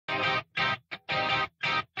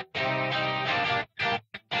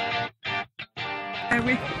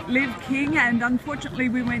With Liv King, and unfortunately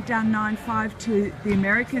we went down 9-5 to the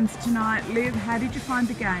Americans tonight. Liv, how did you find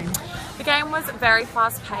the game? The game was very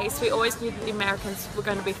fast paced. We always knew that the Americans were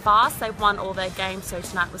going to be fast. They've won all their games, so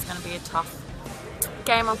tonight was going to be a tough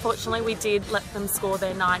game. Unfortunately, we did let them score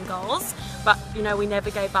their 9 goals, but you know, we never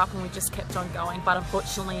gave up and we just kept on going. But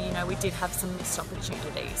unfortunately, you know, we did have some missed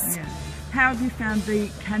opportunities. Yeah. How have you found the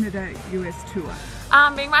Canada-US tour?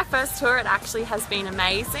 Being my first tour, it actually has been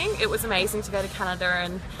amazing. It was amazing to go to Canada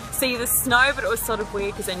and see the snow, but it was sort of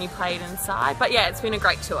weird because then you played inside. But yeah, it's been a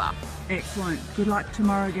great tour. Excellent. Good luck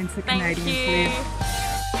tomorrow against the Canadians. Thank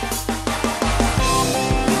you. Liv.